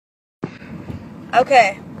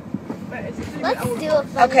Okay. Let's do a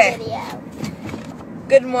fun video.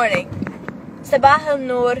 Good morning. صباح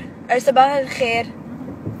النور or صباح الخير.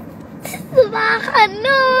 صباح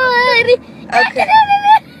النور. Okay.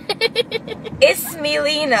 اسمي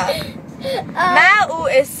لينا. ما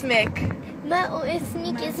اسمك؟ ما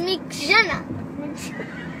اسمك؟ اسمك جنى.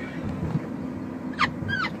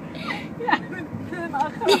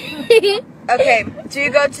 Okay. Do you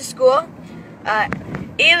go to school?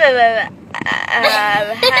 إلى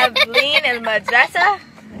هابلين المدرسة.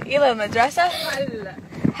 إلى المدرسة.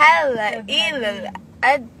 هلا إلى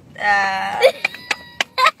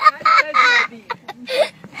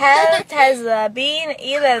هل تذهبين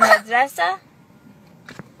إلى المدرسة?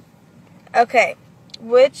 Okay.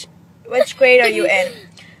 Which grade are you in?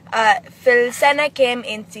 في السنة كم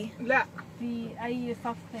أنتِ؟ لا في أي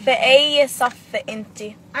صف؟ في أي صف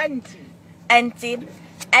أنتِ؟ أنتِ.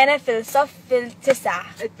 أنا في الصف التاسع.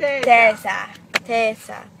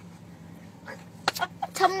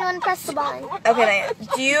 Tell me when to press the button. Okay, Naya.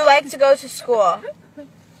 Do you like to go to school?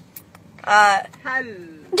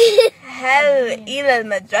 هل إلى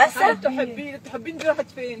المدرسة؟ هل تحبين تروحي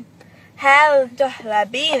فين؟ هل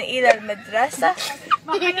تحبين إلى المدرسة؟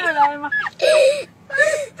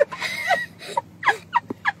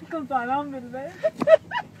 كنت طالعان بالبيت.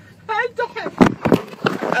 هل تحب؟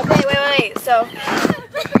 Okay, wait. So,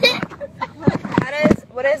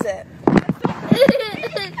 what is it?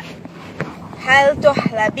 هل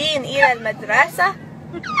تحبين إلى المدرسة؟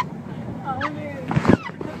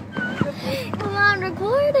 Come on,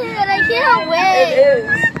 record it. I can't It wait. is.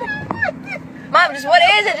 Mom, what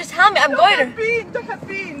is it? Just tell me. I'm going to.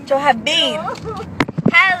 تحبين.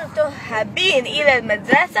 هل تحبين إلى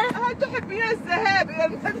المدرسة؟ هل تحبين الذهاب إلى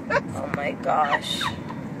المدرسة؟ Oh my gosh.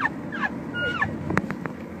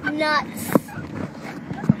 Nuts.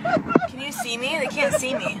 Can you see me? They can't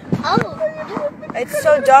see me. Oh. It's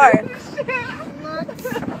so dark. Nuts.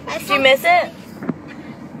 Did you miss it?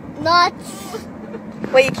 Nuts.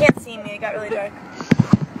 Wait, you can't see me. It got really dark.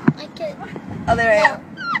 I can. Oh, there I am.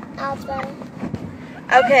 Now it's better.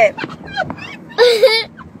 Okay.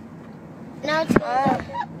 Now it's better.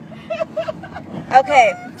 Okay.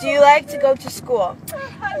 Do you like to go to school?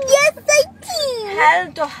 Yes, I do.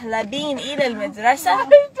 هل تحبين إلى المدرسة؟ هل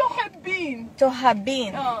تحبين؟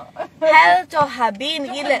 تحبين. هل تحبين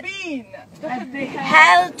إلى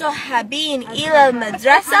هل تحبين إلى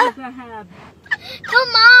المدرسة؟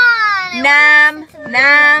 Come on. نعم.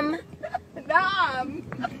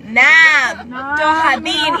 نعم.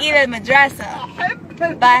 تحبين إلى المدرسة.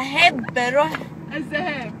 بحب روح.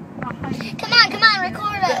 الذهاب. Come on,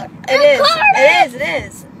 record it. It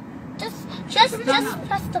is. Just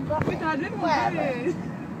press the button. Whatever.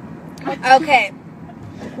 Okay.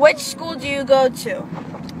 Which school do you go to?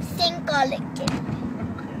 Singalinkin.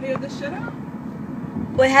 هي ده الشارع؟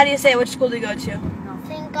 Wait, how do you say it? Which school do you go to?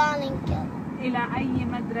 Singalinkin. إلى أي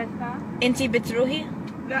مدرسة؟ أنتِ بتروحي؟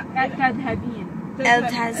 لا تذهبين.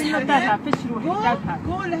 تذهب. فيش روحي تذهب.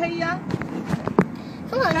 قول هي.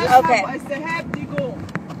 Come on, Okay. الذهاب دي go.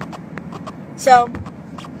 So,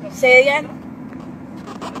 say it again.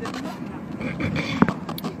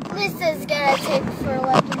 this is gonna take for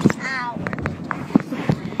like an hour.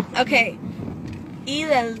 Okay.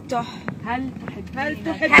 إلى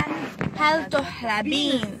هل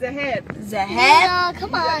تحبين ذهاب No,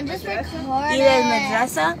 come on, just record إلى it.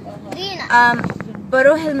 المدرسة؟ Lena.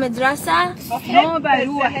 بروح المدرسة. No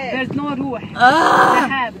بروح. There's no روح.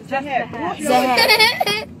 ذهاب.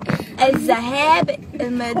 الذهاب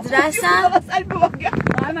المدرسة. قلبي وجع.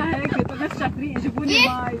 أنا هيك نفس شاطرين يجيبوني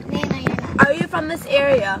معي. Are you from this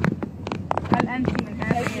area? هل أنت من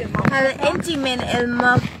هذه هل أنت من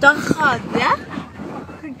المنطقة ده؟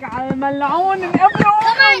 على الملعون انقبلوا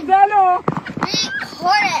انزلوا.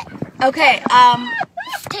 Record it. Okay.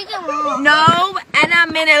 Take it wrong. No. أنا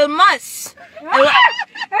من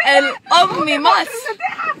أمي مص.